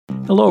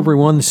Hello,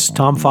 everyone. This is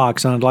Tom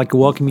Fox, and I'd like to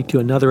welcome you to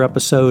another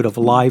episode of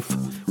Life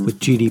with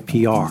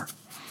GDPR.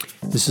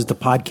 This is the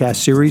podcast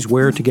series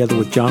where, together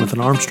with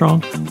Jonathan Armstrong,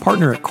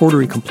 partner at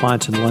Cordery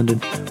Compliance in London,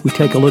 we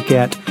take a look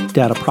at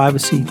data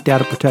privacy,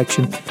 data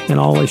protection, and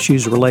all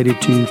issues related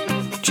to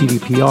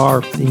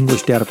GDPR, the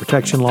English Data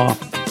Protection Law,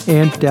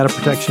 and data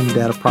protection and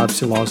data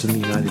privacy laws in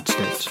the United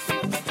States.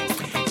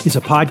 It's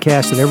a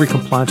podcast that every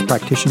compliance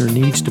practitioner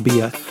needs to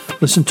be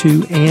listened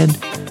to and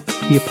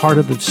be a part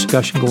of the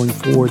discussion going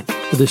forward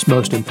for this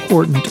most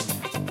important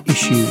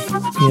issue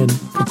in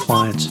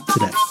compliance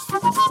today.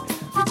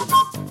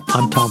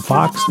 I'm Tom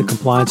Fox, the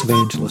Compliance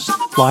Evangelist.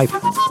 Life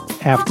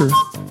after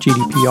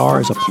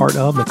GDPR is a part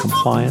of the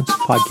Compliance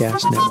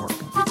Podcast Network.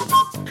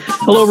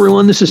 Hello,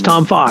 everyone. This is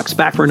Tom Fox,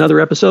 back for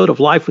another episode of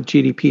Life with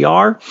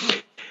GDPR.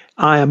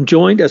 I am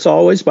joined, as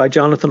always, by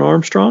Jonathan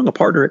Armstrong, a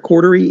partner at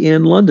Cordery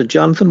in London.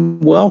 Jonathan,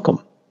 welcome.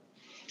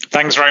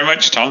 Thanks very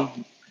much,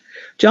 Tom.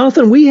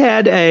 Jonathan, we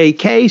had a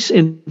case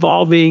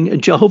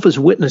involving Jehovah's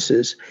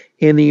Witnesses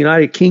in the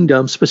United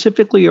Kingdom,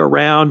 specifically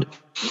around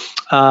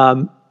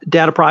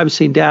data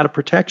privacy and data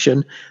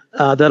protection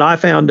that I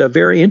found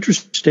very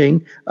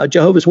interesting.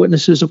 Jehovah's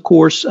Witnesses, of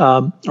course,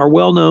 are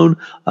well known,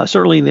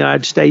 certainly in the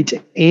United States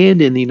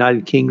and in the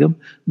United Kingdom.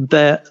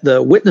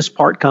 The witness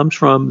part comes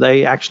from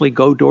they actually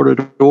go door to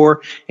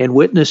door and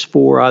witness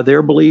for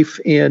their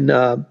belief in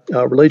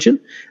religion.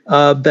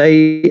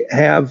 They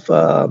have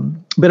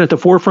been at the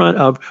forefront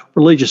of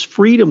religious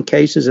freedom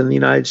cases in the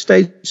United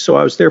States. So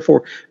I was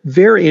therefore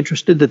very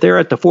interested that they're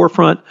at the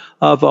forefront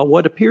of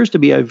what appears to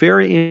be a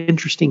very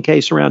interesting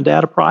case around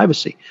data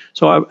privacy.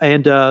 So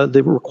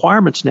the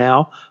requirements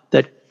now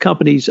that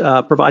companies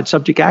provide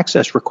subject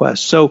access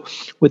requests. So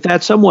with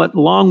that somewhat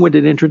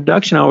long-winded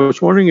introduction, I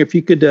was wondering if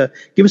you could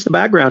give us the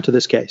background to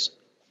this case.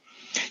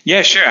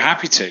 Yeah, sure.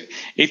 Happy to.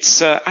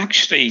 It's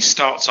actually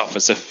starts off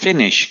as a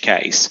Finnish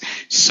case.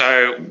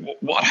 So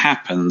what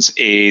happens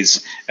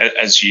is,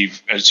 as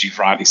you've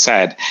rightly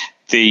said,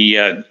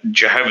 the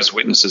Jehovah's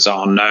Witnesses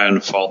are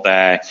known for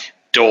their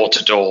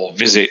door-to-door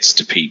visits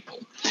to people.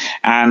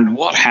 And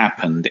what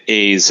happened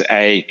is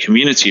a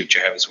community of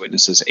Jehovah's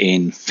Witnesses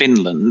in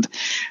Finland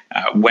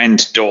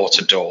went door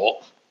to door,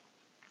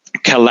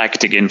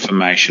 collecting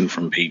information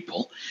from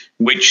people,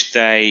 which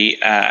they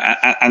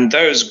and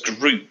those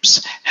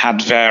groups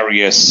had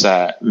various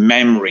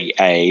memory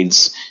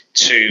aids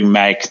to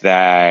make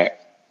their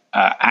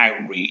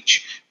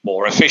outreach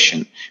more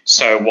efficient.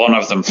 So one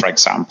of them, for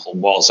example,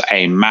 was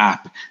a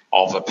map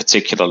of a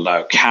particular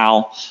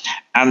locale,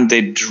 and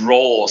they'd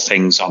draw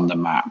things on the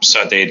map.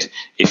 So they'd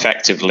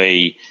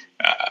effectively,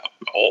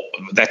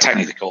 they're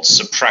technically called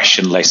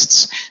suppression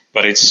lists,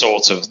 but it's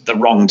sort of the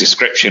wrong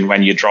description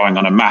when you're drawing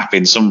on a map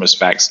in some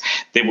respects.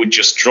 They would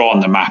just draw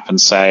on the map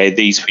and say,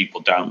 these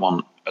people don't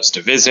want us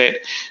to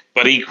visit,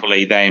 but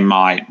equally they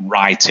might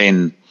write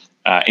in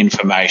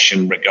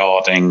information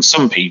regarding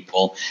some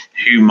people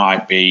who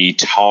might be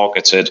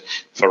targeted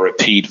for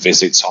repeat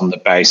visits on the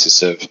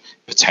basis of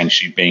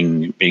potentially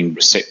being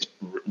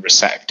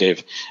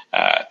receptive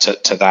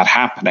to that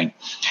happening.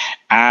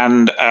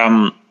 And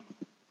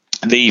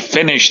the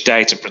Finnish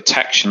Data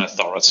Protection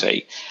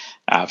Authority,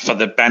 for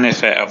the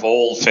benefit of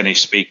all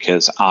Finnish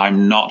speakers,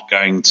 I'm not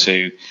going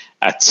to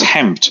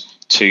attempt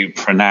to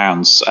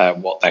pronounce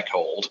what they're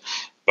called,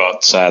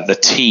 but the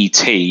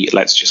TT,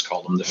 let's just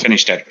call them the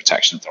Finnish Data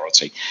Protection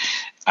Authority,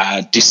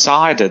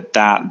 decided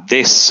that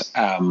this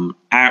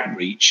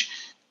outreach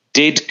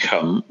did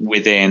come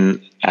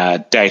within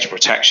data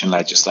protection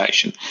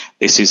legislation.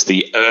 This is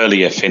the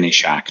earlier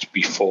Finnish Act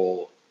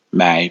before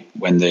May,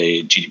 when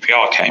the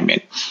GDPR came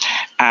in.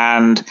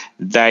 And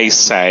they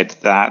said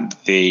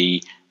that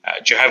the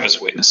Jehovah's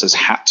Witnesses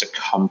had to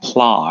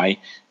comply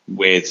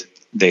with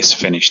this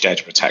Finnish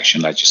data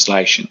protection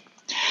legislation.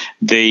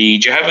 The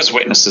Jehovah's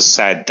Witnesses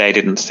said they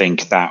didn't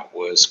think that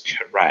was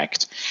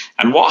correct.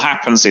 And what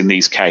happens in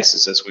these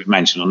cases, as we've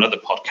mentioned on other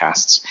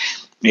podcasts,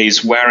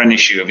 is where an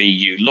issue of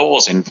EU law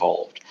is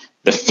involved,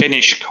 the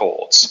Finnish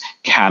courts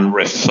can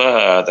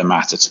refer the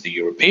matter to the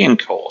European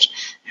court,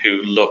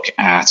 who look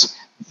at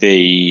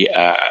the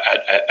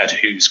at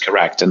who's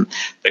correct and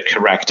the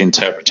correct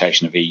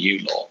interpretation of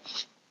EU law.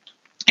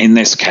 In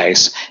this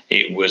case,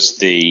 it was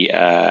the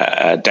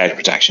Data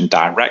Protection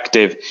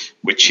Directive,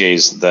 which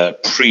is the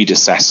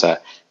predecessor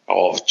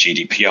of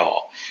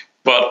GDPR.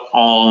 But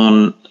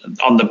on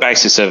the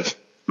basis of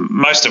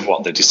most of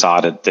what they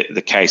decided,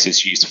 the case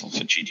is useful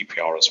for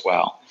GDPR as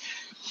well.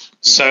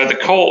 So the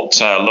court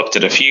looked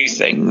at a few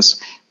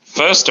things.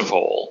 First of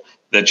all,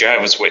 the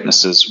Jehovah's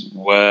Witnesses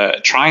were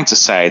trying to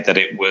say that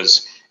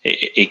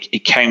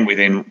it came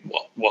within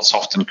what's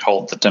often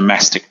called the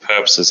domestic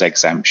purposes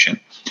exemption.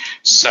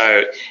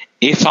 So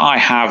if I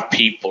have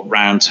people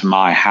round to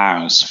my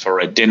house for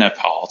a dinner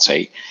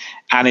party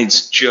and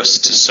it's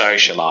just to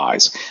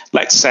socialize,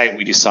 let's say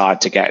we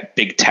decide to get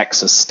big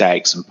Texas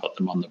steaks and put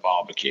them on the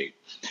barbecue,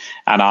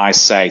 and I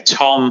say,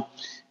 Tom,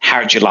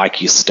 how'd you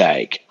like your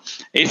steak?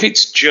 If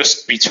it's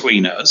just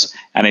between us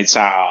and it's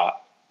our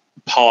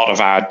part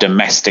of our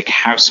domestic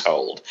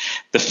household,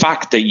 the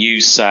fact that you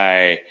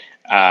say,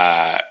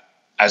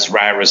 as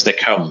rare as they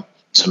come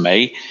to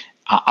me.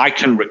 I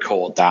can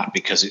record that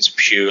because it's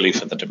purely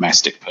for the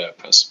domestic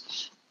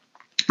purpose.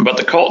 But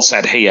the court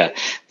said here,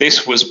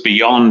 this was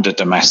beyond a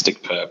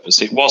domestic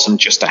purpose. It wasn't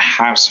just a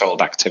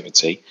household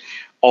activity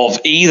of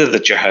either the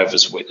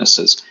Jehovah's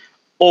Witnesses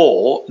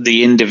or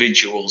the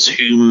individuals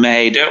who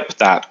made up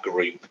that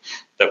group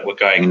that were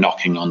going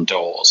knocking on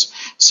doors.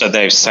 So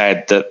they've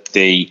said that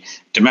the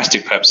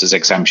domestic purposes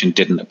exemption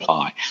didn't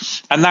apply.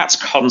 And that's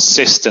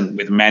consistent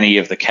with many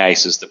of the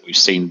cases that we've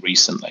seen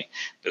recently.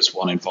 There's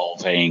one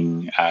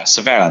involving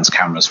surveillance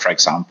cameras, for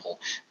example,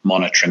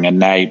 monitoring a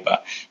neighbour.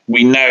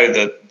 We know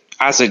that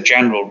as a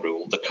general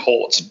rule, the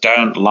courts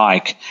don't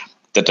like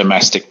the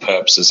domestic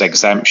purposes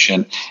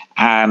exemption.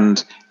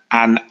 And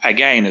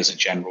again, as a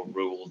general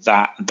rule,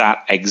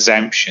 that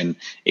exemption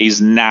is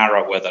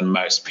narrower than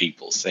most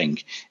people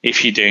think.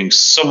 If you're doing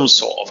some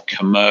sort of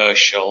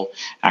commercial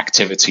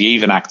activity,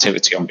 even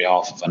activity on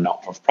behalf of a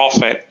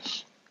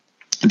not-for-profit,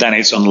 then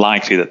it's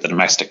unlikely that the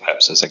domestic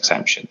purposes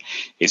exemption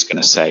is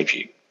going to save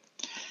you.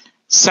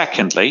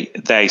 Secondly,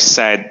 they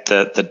said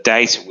that the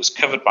data was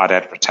covered by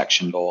data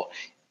protection law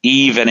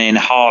even in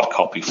hard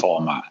copy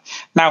format.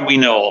 Now, we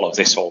know all of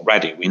this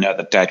already. We know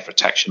that data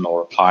protection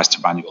law applies to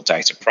manual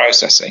data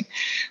processing,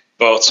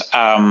 but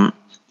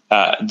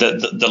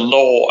the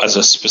law as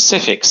a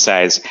specific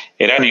says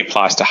it only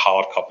applies to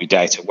hard copy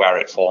data where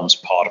it forms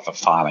part of a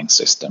filing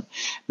system.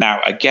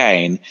 Now,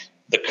 again,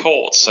 the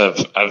courts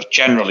have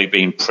generally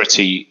been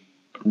pretty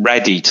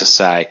ready to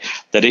say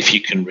that if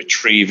you can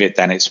retrieve it,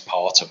 then it's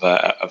part of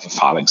a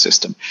filing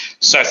system.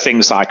 So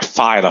things like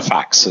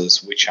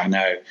filofaxes, which I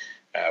know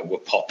were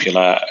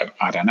popular,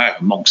 I don't know,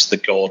 amongst the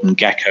Gordon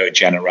Gekko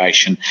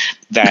generation,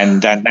 then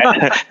they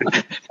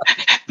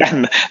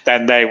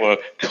were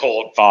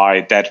caught by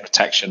data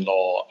protection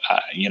law,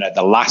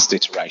 the last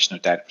iteration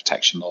of data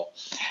protection law.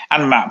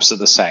 And maps are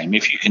the same.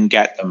 If you can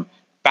get them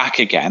back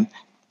again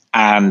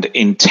and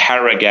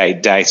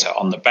interrogate data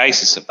on the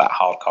basis of that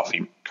hard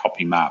copy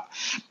map,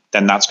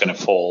 then that's going to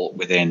fall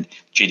within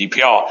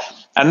GDPR.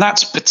 And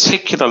that's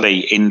particularly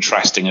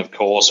interesting, of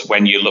course,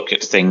 when you look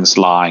at things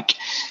like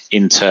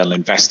internal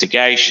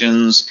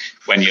investigations,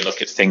 when you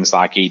look at things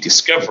like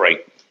e-discovery,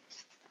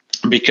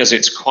 because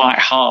it's quite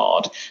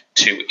hard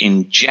to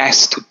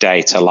ingest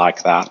data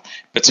like that,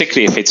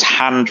 particularly if it's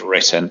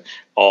handwritten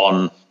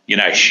on,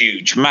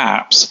 huge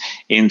maps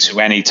into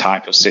any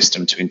type of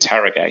system to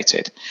interrogate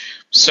it.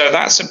 So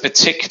that's a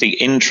particularly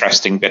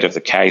interesting bit of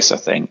the case, I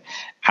think,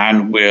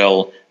 and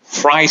will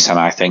frighten,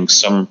 I think,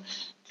 some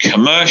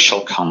commercial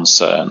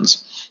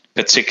concerns,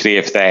 particularly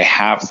if they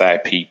have their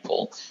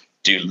people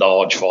do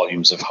large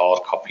volumes of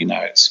hard copy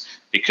notes,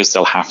 because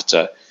they'll have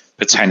to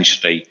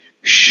potentially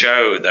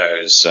show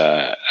those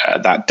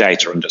that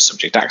data under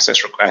subject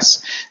access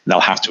requests, and they'll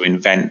have to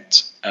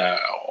invent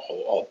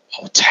or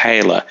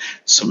tailor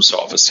some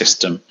sort of a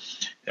system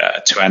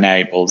to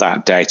enable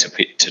that data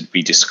to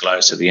be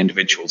disclosed to the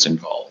individuals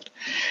involved.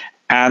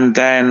 And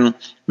then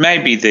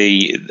maybe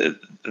the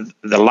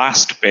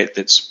last bit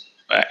that's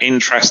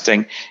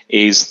interesting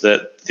is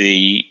that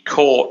the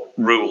court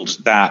ruled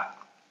that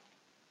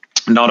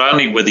not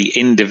only were the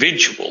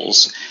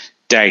individuals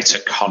data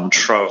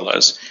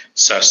controllers,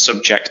 so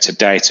subject to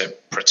data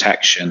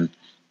protection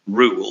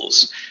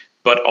rules,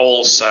 but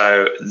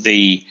also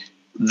the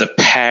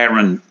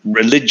parent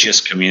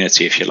religious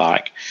community, if you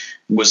like,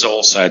 was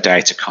also a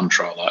data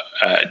controller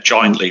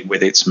jointly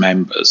with its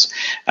members.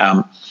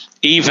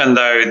 Even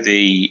though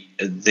the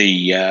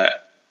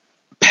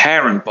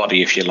parent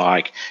body, if you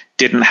like,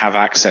 didn't have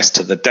access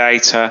to the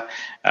data,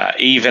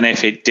 even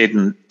if it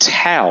didn't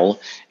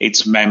tell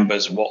its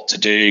members what to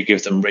do,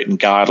 give them written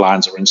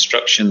guidelines or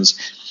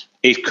instructions,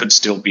 it could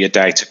still be a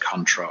data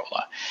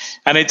controller.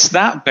 And it's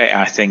that bit,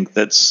 I think,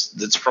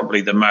 that's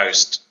probably the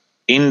most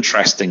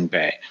interesting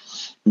bit.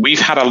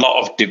 We've had a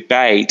lot of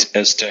debate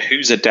as to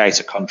who's a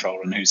data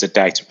controller and who's a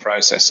data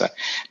processor.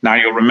 Now,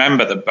 you'll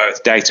remember that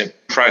both data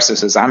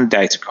processors and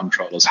data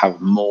controllers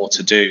have more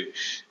to do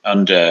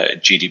under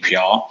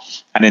GDPR.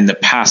 And in the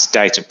past,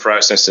 data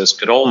processors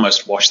could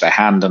almost wash their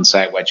hand and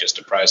say, we're just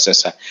a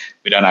processor.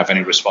 We don't have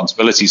any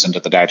responsibilities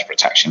under the data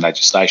protection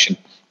legislation.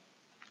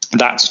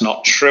 That's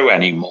not true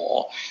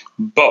anymore.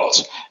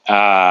 But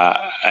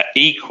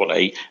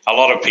equally, a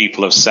lot of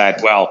people have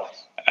said, well,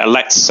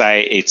 let's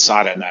say it's,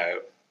 I don't know,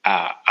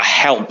 a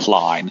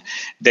helpline.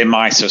 They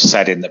might have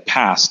said in the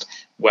past,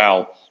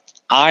 well,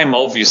 I'm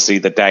obviously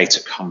the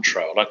data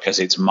controller because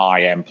it's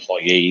my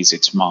employees,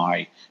 it's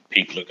my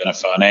people who are going to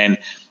phone in,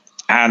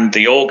 and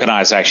the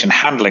organization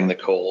handling the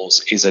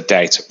calls is a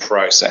data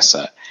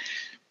processor.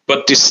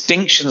 But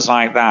distinctions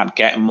like that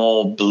get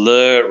more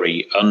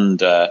blurry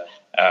under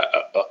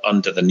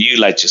the new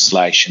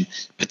legislation,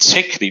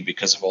 particularly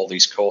because of all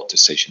these court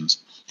decisions.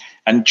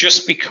 And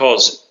just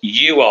because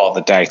you are the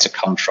data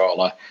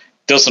controller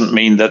doesn't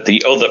mean that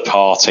the other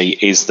party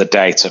is the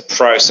data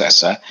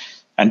processor.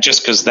 And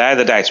just because they're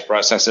the data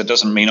processor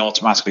doesn't mean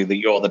automatically that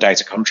you're the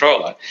data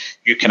controller.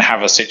 You can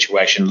have a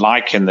situation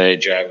like in the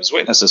Jehovah's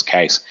Witnesses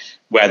case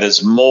where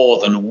there's more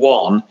than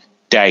one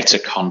data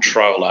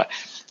controller.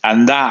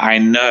 And that, I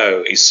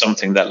know, is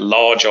something that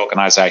large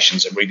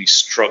organizations are really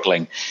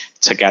struggling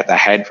to get their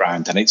head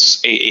around. And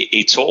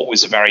it's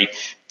always a very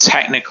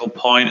technical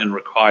point and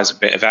requires a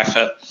bit of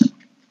effort.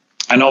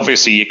 And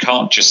obviously, you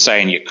can't just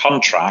say in your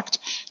contract,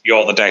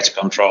 you're the data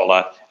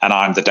controller and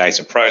I'm the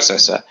data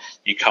processor.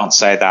 You can't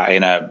say that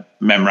in a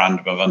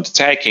memorandum of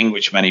undertaking,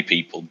 which many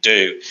people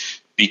do,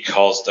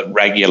 because the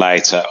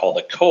regulator or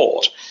the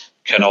court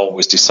can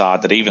always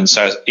decide that even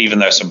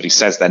though somebody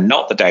says they're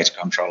not the data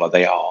controller,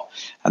 they are.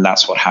 And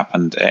that's what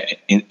happened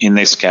in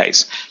this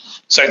case.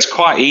 So it's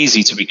quite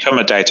easy to become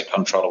a data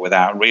controller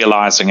without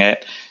realizing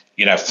it.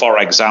 For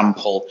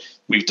example,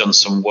 we've done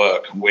some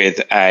work with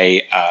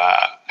a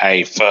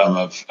firm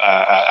of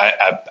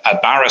a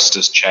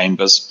barrister's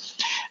chambers,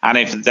 and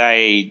if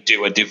they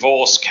do a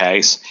divorce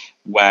case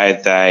where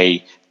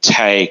they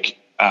take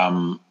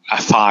a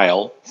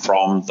file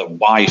from the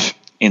wife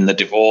in the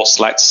divorce,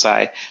 let's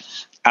say,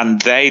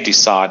 and they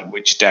decide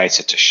which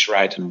data to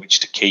shred and which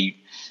to keep,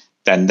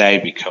 then they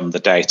become the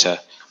data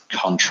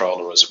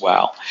controller as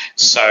well.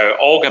 So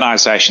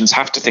organizations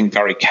have to think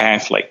very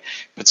carefully,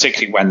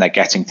 particularly when they're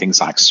getting things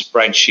like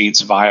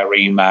spreadsheets via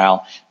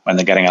email, when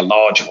they're getting a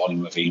large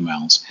volume of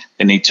emails.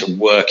 They need to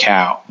work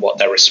out what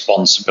their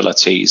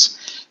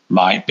responsibilities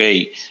might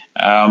be.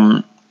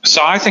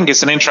 So I think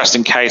it's an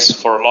interesting case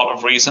for a lot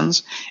of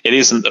reasons. It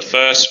isn't the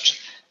first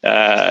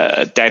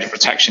data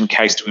protection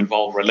case to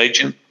involve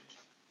religion.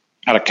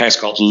 I had a case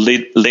called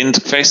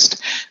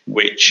Lindqvist,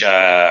 which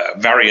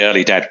very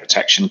early data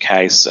protection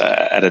case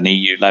at an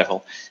EU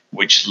level,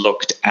 which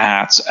looked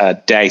at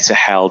data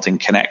held in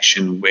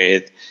connection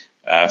with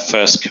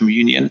First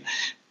Communion.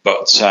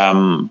 But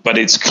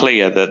it's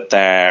clear that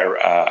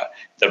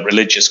the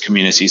religious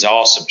communities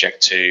are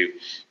subject to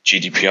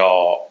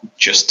GDPR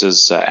just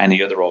as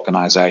any other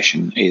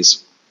organization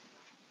is.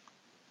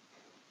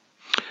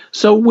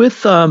 So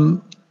with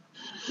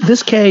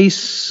this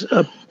case,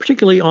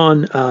 particularly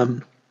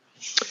on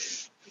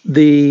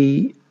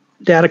the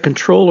data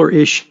controller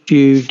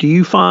issue, do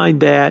you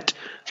find that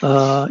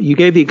you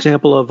gave the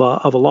example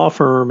of a law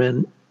firm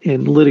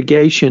in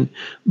litigation,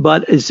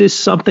 but is this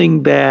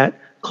something that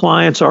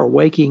clients are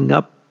waking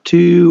up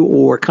to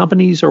or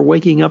companies are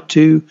waking up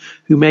to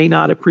who may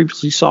not have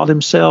previously saw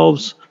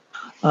themselves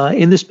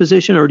in this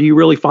position, or do you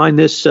really find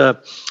this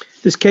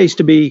case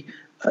to be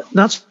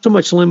not so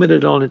much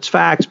limited on its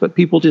facts, but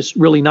people just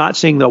really not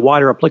seeing the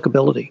wider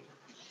applicability?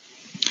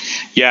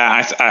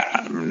 Yeah,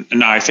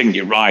 I think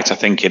you're right. I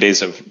think it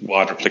is of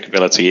wider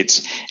applicability.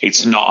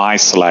 It's not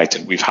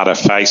isolated. We've had a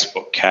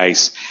Facebook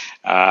case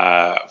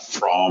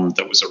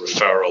that was a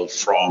referral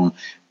from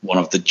one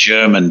of the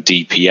German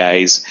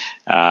DPAs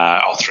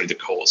or through the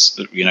courts,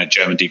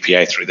 German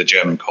DPA through the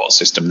German court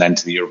system, then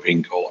to the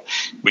European Court,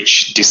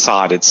 which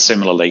decided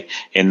similarly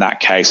in that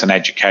case an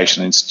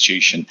educational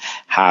institution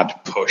had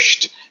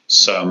pushed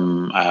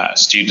some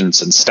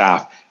students and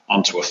staff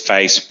onto a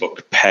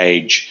Facebook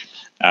page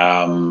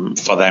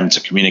for them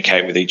to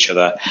communicate with each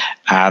other.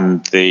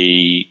 And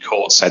the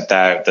court said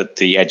there that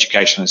the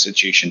educational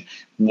institution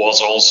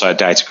was also a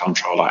data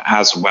controller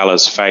as well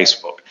as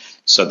Facebook.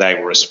 So they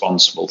were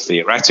responsible,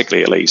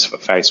 theoretically at least, for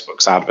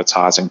Facebook's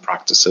advertising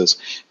practices,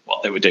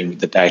 what they were doing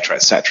with the data,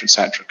 et cetera,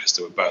 because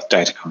they were both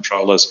data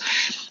controllers.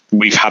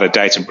 We've had a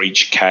data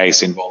breach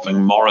case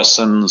involving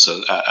Morrisons,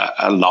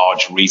 a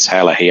large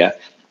retailer here,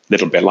 a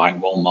little bit like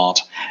Walmart,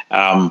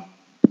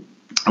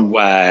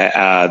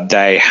 where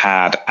they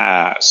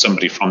had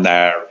somebody from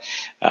their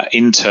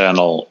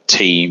internal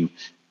team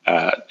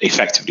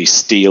effectively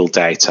steal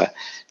data.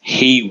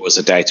 He was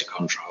a data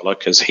controller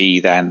because he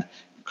then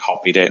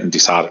copied it and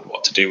decided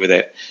what to do with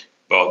it.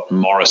 But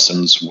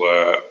Morrisons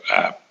were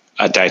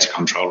a data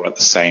controller at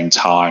the same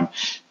time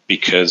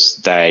because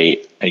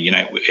they,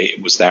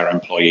 it was their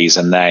employees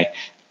and they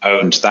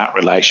owned that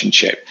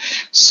relationship.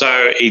 So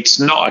it's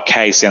not a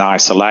case in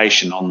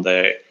isolation on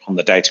the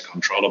data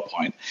controller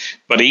point,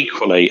 but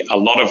equally, a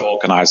lot of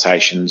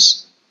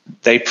organizations,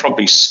 they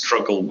probably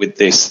struggle with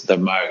this the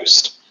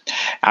most.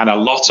 And a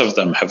lot of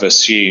them have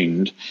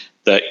assumed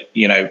that,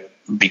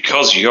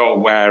 because you're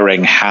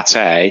wearing hat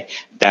A,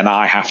 then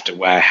I have to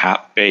wear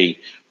hat B.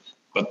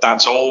 But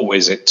that's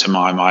always, to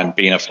my mind,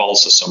 been a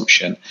false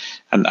assumption.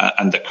 And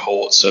the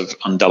courts have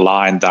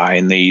underlined that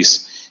in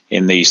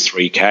these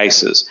three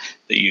cases,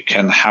 that you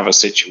can have a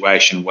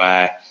situation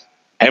where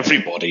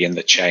everybody in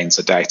the chain's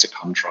a data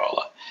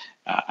controller.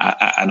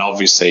 And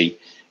obviously,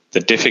 the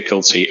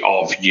difficulty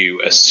of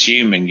you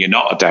assuming you're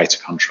not a data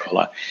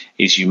controller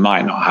is you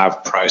might not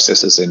have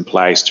processes in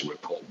place to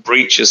report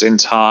breaches in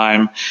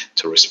time,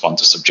 to respond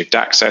to subject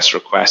access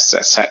requests,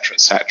 et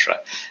cetera,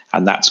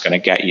 and that's going to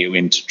get you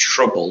into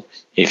trouble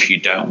if you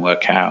don't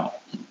work out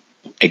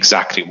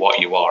exactly what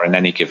you are in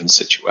any given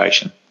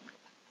situation.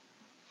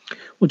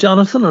 Well,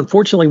 Jonathan,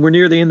 unfortunately, we're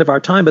near the end of our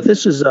time, but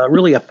this is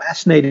really a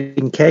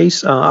fascinating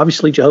case.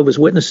 Obviously, Jehovah's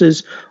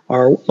Witnesses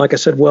are, like I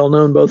said, well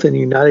known both in the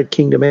United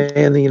Kingdom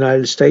and the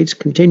United States,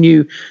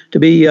 continue to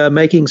be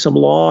making some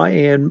law,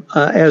 and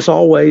as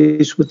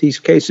always with these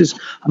cases,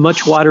 a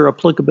much wider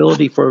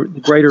applicability for the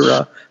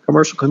greater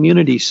commercial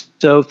communities.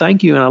 So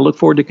thank you, and I look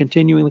forward to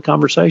continuing the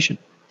conversation.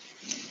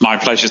 My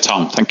pleasure,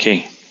 Tom. Thank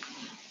you.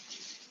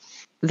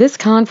 This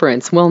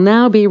conference will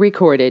now be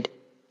recorded.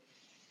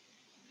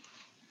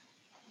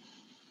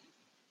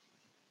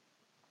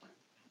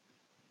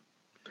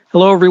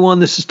 Hello, everyone.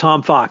 This is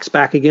Tom Fox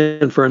back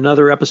again for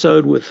another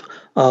episode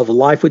of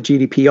Life with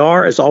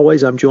GDPR. As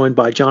always, I'm joined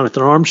by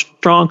Jonathan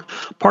Armstrong,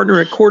 partner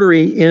at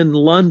Cordery in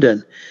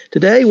London.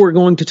 Today, we're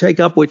going to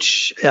take up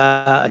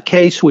a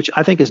case which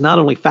I think is not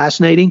only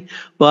fascinating,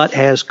 but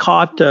has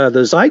caught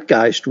the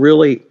zeitgeist,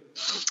 really,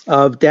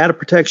 of data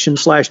protection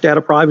 /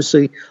 data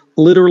privacy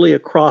literally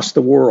across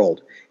the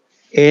world.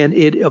 And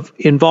it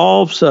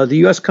involves the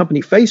U.S.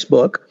 company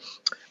Facebook,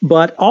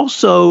 but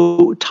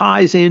also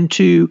ties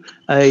into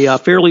a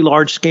fairly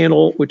large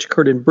scandal which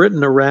occurred in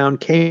Britain around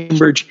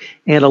Cambridge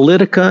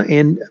Analytica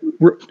and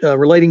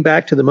relating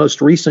back to the most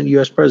recent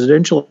U.S.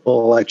 presidential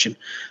election.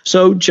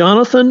 So,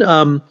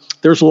 Jonathan,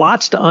 there's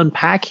lots to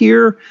unpack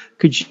here.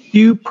 Could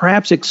you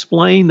perhaps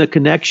explain the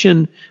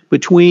connection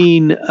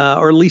between,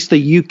 or at least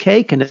the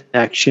UK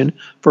connection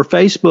for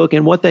Facebook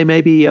and what they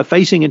may be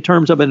facing in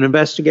terms of an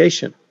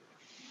investigation?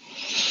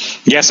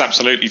 Yes,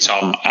 absolutely,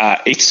 Tom.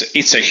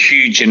 It's a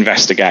huge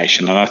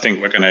investigation, and I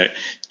think we're going to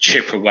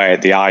chip away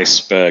at the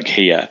iceberg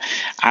here.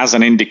 As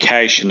an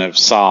indication of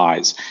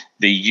size,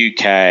 the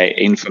UK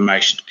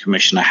Information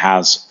Commissioner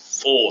has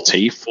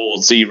 40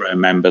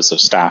 members of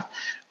staff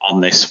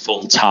on this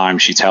full time,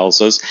 she tells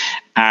us,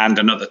 and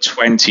another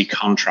 20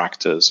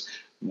 contractors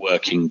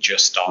working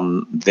just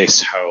on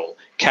this whole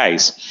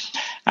case.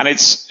 And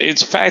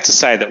it's fair to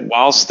say that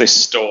whilst this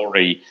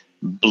story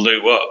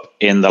blew up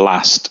in the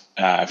last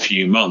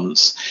few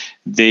months,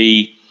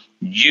 the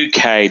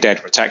UK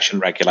data protection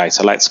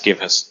regulator, let's give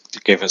us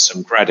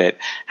some credit,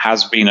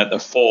 has been at the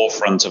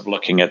forefront of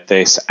looking at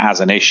this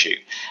as an issue.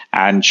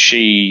 And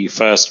she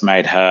first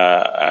made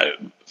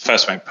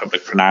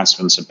public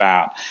pronouncements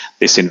about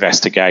this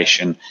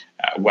investigation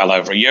well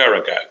over a year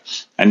ago.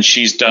 And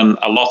she's done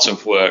a lot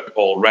of work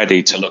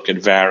already to look at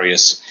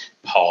various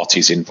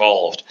parties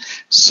involved.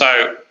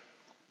 So,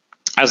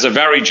 as a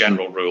very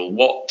general rule,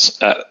 what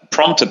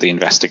prompted the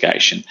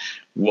investigation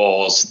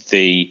was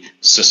the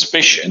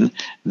suspicion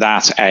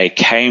that a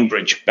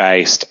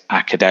Cambridge-based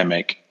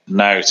academic,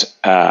 not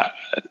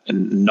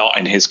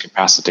in his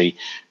capacity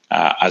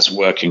as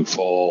working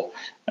for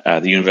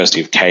the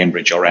University of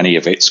Cambridge or any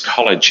of its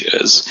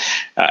colleges,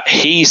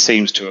 he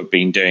seems to have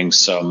been doing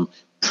some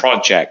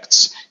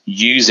projects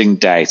using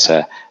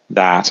data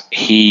that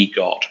he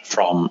got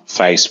from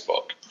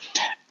Facebook.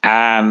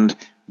 And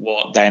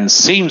what then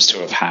seems to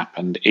have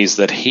happened is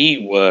that he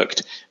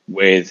worked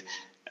with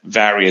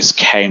various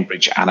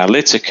Cambridge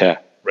Analytica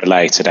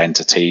related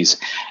entities,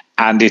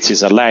 and it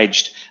is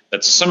alleged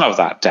that some of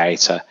that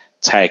data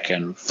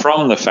taken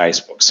from the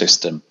Facebook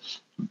system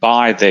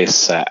by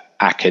this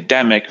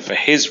academic for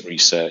his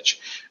research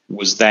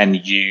was then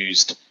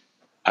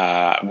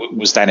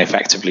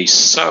effectively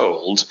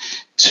sold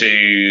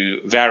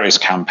to various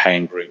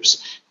campaign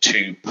groups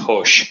to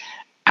push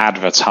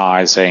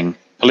advertising,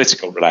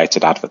 political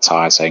related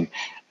advertising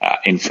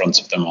in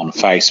front of them on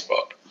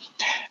Facebook.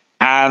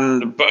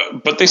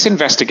 But this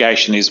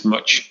investigation is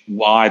much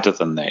wider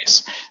than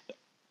this.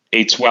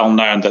 It's well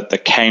known that the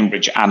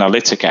Cambridge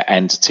Analytica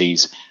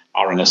entities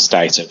are in a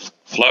state of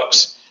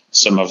flux,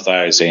 some of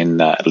those in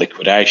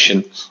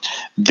liquidation.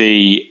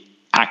 The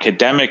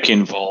academic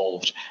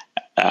involved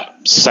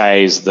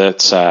says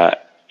that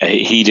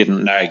he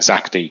didn't know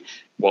exactly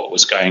what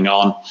was going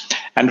on,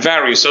 and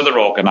various other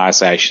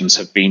organizations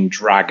have been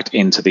dragged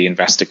into the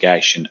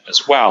investigation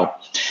as well,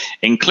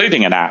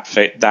 including an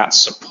outfit that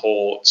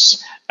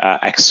supports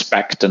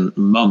expectant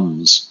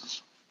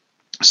mums.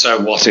 So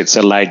what it's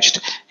alleged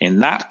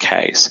in that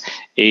case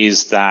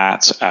is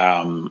that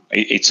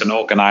it's an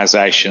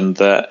organization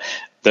that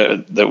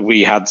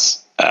we had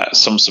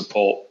some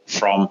support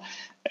from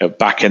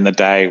back in the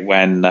day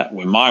when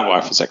my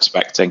wife was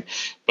expecting.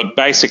 But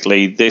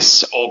basically,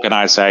 this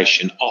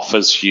organization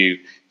offers you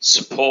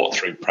support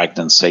through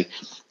pregnancy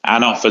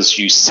and offers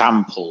you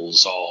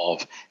samples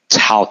of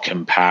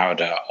talcum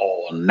powder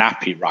or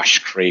nappy rash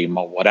cream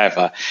or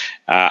whatever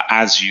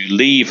as you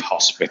leave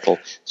hospital,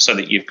 so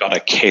that you've got a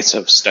kit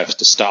of stuff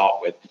to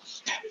start with.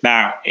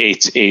 Now,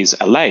 it is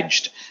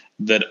alleged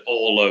that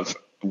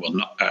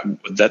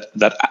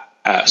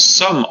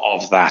some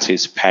of that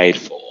is paid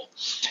for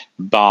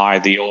by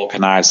the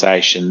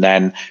organization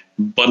then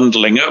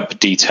bundling up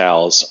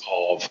details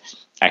of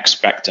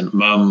expectant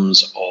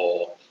mums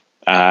or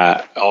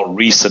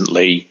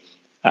recently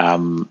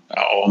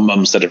or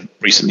mums that have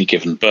recently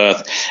given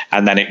birth,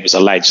 and then it was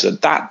alleged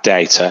that that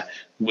data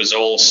was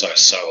also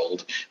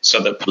sold so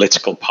that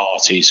political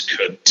parties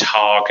could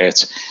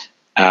target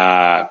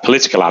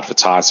political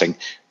advertising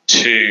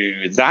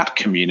to that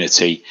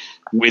community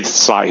with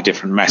slightly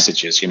different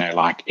messages,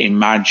 like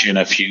imagine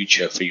a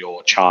future for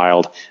your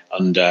child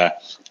under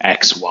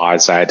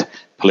XYZ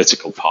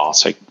political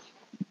party.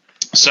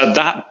 So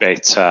that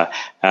bit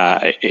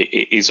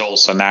is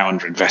also now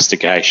under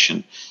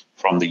investigation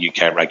from the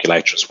UK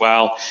regulator as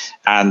well.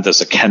 And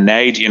there's a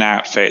Canadian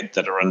outfit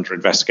that are under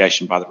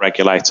investigation by the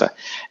regulator.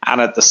 And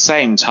at the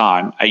same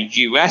time, a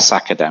US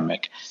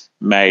academic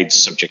made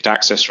subject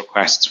access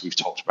requests. We've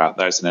talked about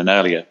those in an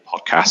earlier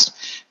podcast,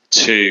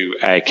 to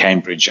a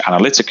Cambridge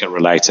Analytica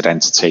related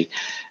entity.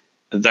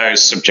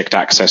 Those subject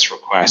access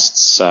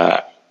requests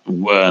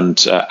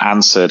weren't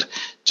answered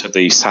to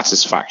the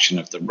satisfaction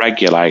of the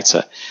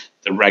regulator.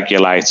 The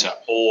regulator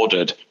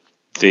ordered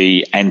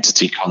the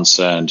entity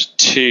concerned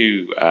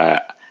to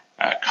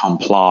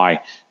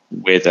comply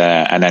with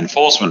an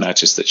enforcement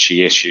notice that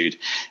she issued.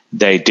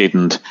 They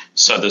didn't.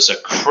 So there's a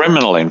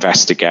criminal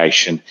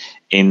investigation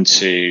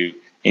into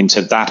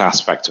that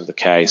aspect of the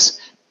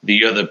case.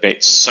 The other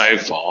bits so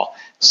far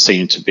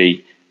seem to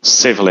be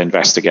civil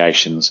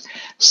investigations.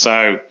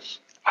 So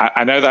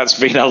I know that's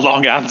been a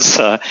long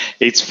answer.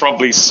 It's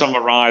probably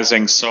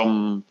summarizing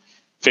some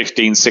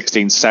 15,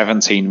 16,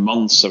 17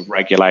 months of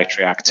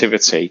regulatory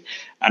activity.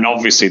 And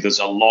obviously there's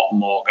a lot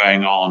more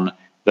going on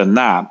than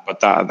that,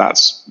 but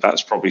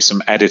that's probably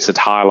some edited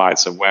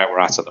highlights of where we're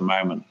at the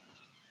moment.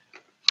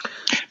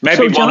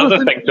 Maybe so, one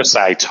other thing to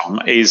say, Tom,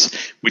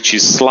 which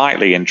is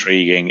slightly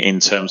intriguing in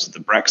terms of the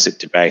Brexit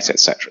debate, et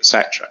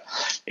cetera,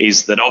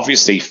 is that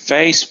obviously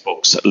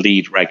Facebook's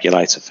lead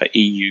regulator for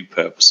EU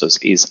purposes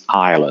is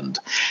Ireland.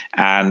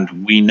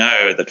 And we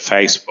know that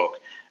Facebook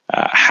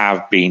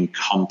have been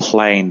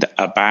complained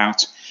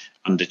about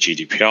under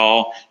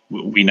GDPR.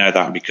 We know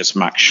that because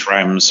Max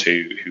Schrems,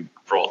 who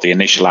brought the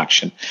initial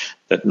action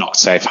that knocked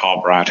Safe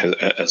Harbor out,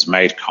 has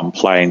made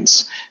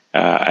complaints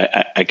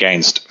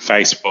against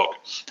Facebook.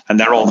 And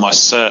they're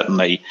almost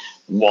certainly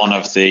one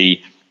of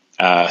the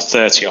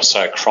 30 or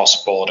so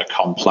cross-border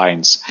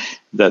complaints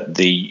that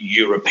the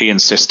European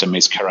system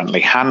is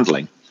currently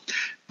handling.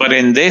 But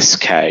in this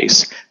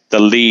case, the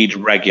lead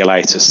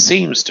regulator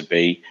seems to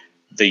be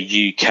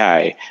the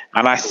UK.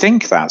 And I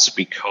think that's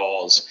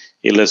because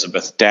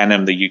Elizabeth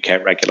Denham, the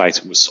UK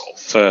regulator, was sort of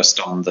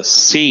first on the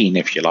scene,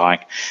 if you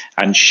like,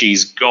 and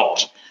she's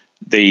got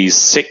these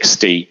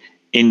 60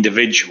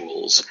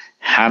 individuals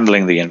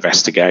handling the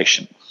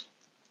investigation.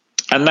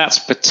 And that's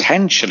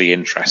potentially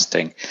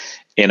interesting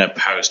in a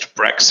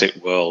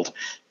post-Brexit world,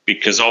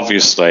 because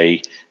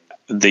obviously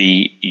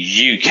the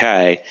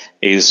UK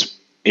is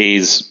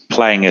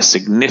playing a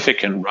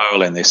significant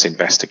role in this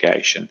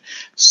investigation.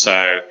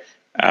 So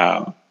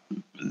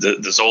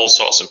there's all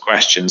sorts of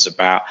questions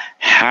about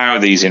how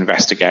these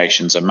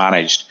investigations are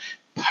managed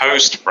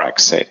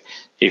post-Brexit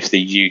if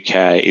the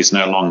UK is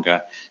no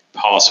longer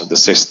part of the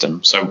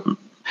system. So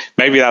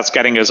maybe that's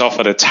getting us off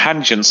at a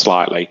tangent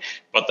slightly,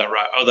 but there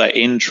are other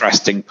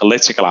interesting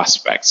political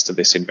aspects to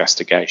this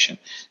investigation,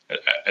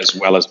 as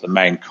well as the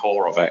main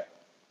core of it.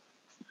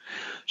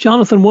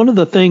 Jonathan, one of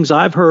the things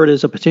I've heard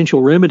as a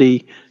potential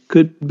remedy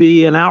could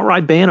be an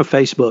outright ban of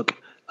Facebook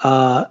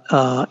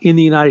in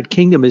the United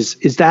Kingdom.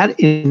 Is that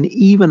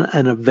even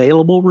an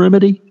available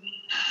remedy?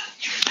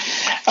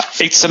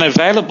 It's an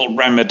available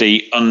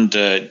remedy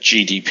under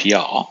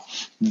GDPR.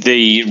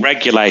 The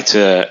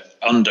regulator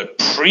under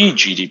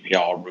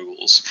pre-GDPR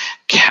rules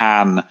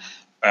can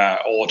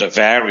order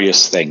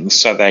various things,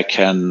 so they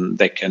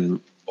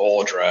can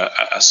order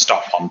a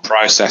stop on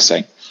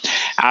processing.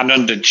 And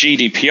under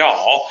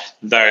GDPR,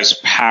 those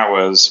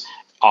powers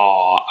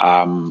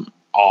are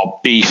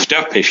beefed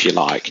up, if you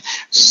like.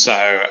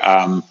 So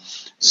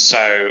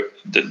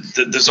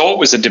there's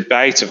always a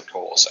debate, of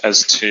course,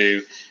 as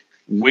to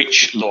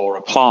which law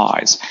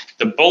applies.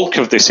 The bulk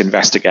of this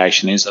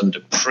investigation is under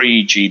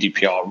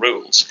pre-GDPR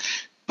rules.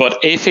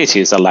 But if it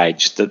is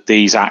alleged that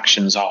these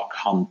actions are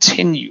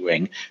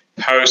continuing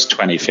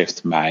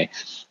post-25th May,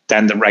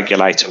 then the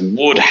regulator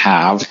would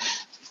have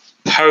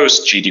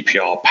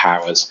post-GDPR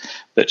powers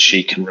that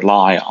she can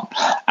rely on.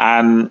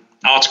 And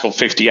Article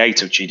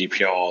 58 of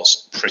GDPR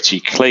is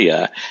pretty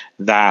clear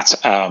that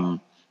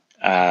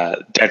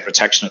data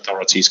protection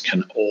authorities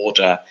can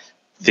order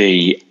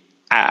that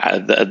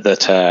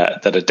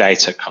a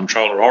data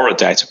controller or a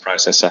data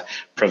processor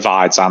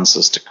provides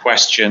answers to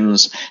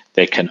questions.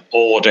 They can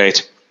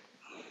audit.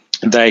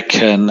 They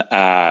can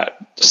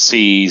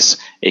seize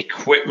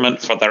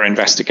equipment for their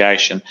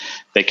investigation.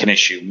 They can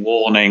issue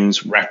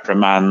warnings,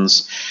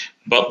 reprimands,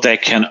 but they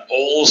can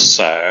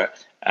also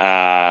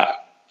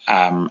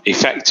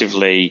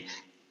effectively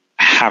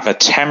have a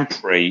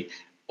temporary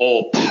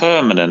or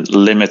permanent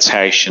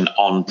limitation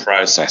on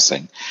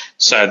processing.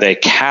 So they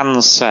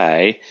can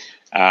say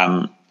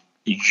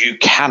you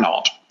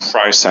cannot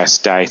process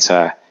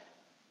data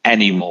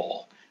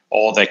anymore,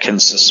 or they can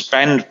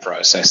suspend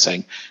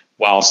processing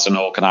whilst an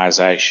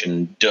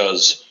organization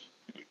does,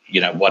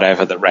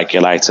 whatever the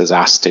regulators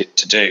asked it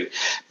to do.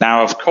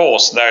 Now, of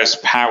course, those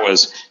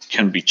powers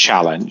can be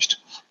challenged.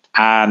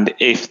 And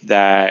if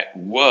there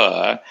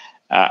were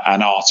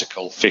an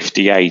Article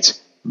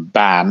 58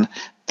 ban,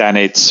 then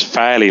it's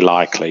fairly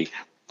likely,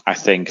 I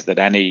think that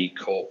any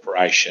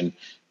corporation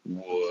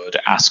would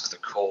ask the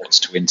courts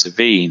to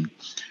intervene.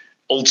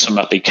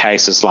 Ultimately,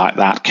 cases like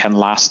that can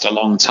last a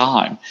long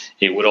time.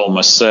 It would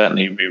almost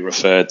certainly be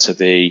referred to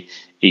the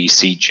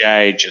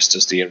ECJ, just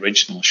as the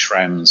original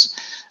Schrems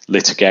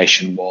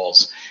litigation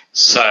was.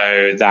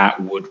 So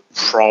that would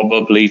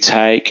probably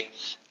take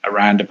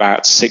around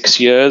about 6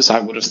 years, I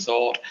would have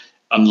thought,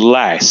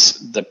 unless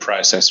the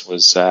process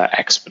was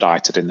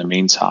expedited in the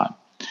meantime.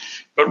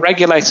 But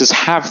regulators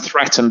have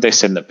threatened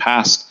this in the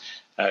past.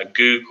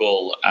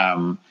 Google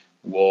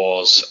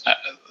was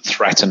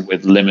threatened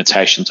with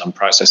limitations on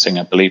processing,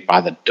 I believe,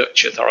 by the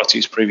Dutch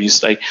authorities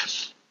previously.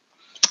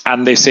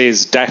 And this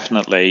is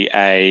definitely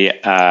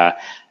a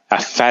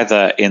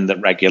feather in the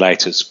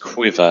regulator's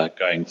quiver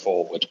going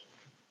forward.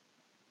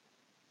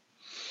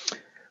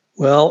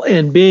 Well,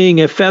 and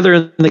being a feather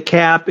in the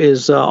cap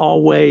is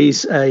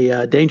always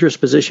a dangerous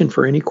position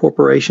for any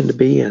corporation to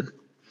be in.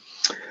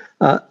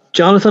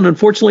 Jonathan,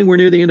 unfortunately, we're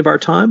near the end of our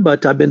time,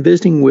 but I've been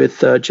visiting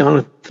with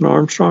Jonathan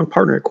Armstrong,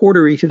 partner at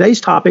Cordery.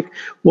 Today's topic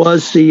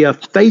was the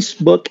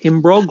Facebook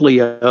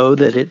imbroglio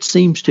that it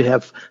seems to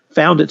have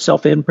found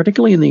itself in,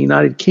 particularly in the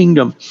United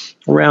Kingdom,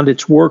 around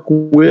its work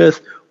with,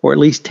 or at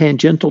least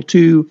tangential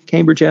to,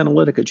 Cambridge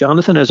Analytica.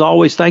 Jonathan, as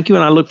always, thank you,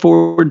 and I look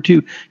forward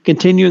to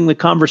continuing the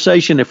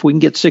conversation. If we can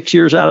get 6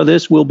 years out of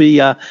this, we'll be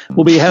ahead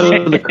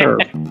of the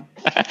curve.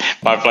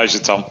 My pleasure,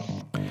 Tom.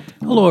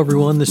 Hello,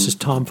 everyone. This is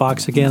Tom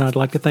Fox again. I'd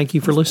like to thank you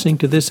for listening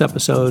to this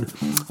episode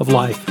of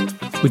Life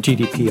with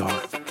GDPR.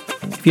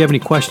 If you have any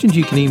questions,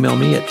 you can email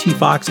me at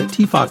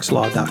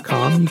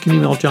tfox@tfoxlaw.com. You can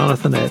email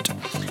Jonathan at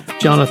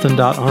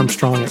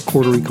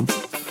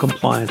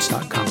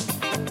jonathan.armstrong@corderycompliance.com.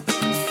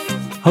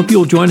 Hope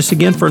you'll join us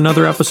again for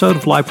another episode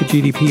of Life with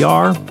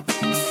GDPR.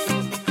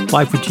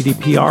 Life with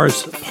GDPR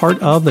is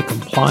part of the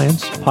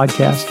Compliance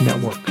Podcast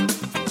Network.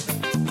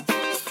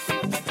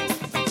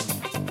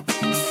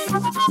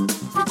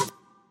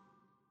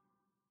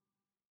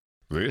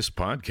 This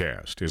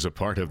podcast is a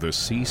part of the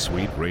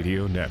C-Suite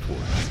Radio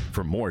Network.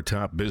 For more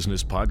top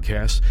business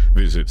podcasts,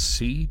 visit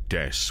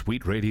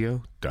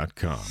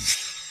c-suiteradio.com.